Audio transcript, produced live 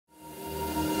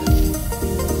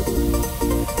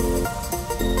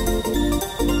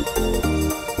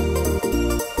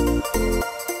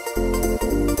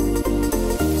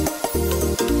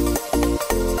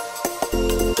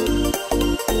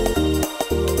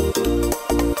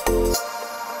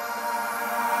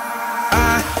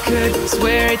could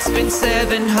swear it's been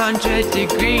 700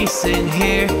 degrees in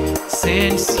here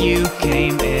since you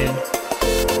came in.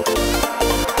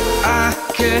 I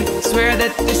could swear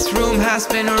that this room has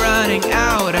been running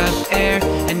out of air,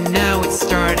 and now it's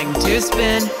starting to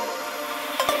spin.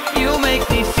 You make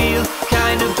me feel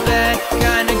kinda bad,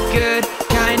 kinda good,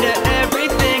 kinda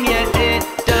everything, yet it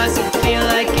doesn't feel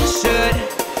like it should.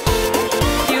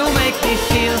 You make me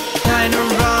feel kinda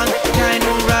wrong,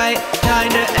 kinda right,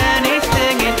 kinda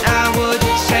anything, and I would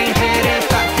change it if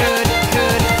I could.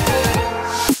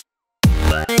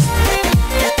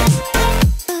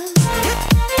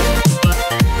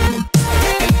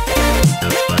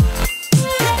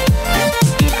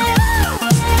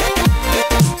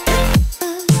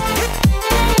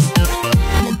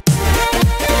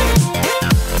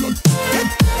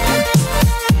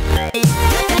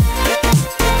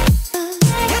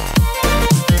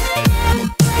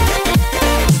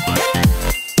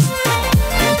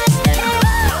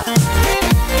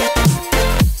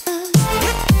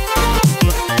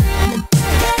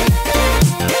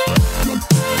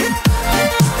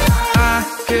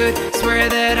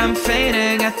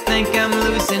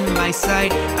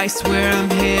 I swear I'm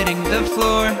hitting the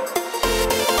floor.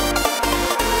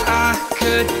 I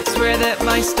could swear that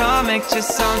my stomach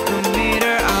just sunk a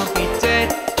meter. I'll be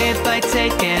dead if I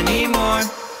take any more.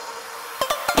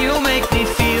 You make me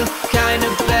feel kinda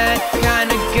bad, kinda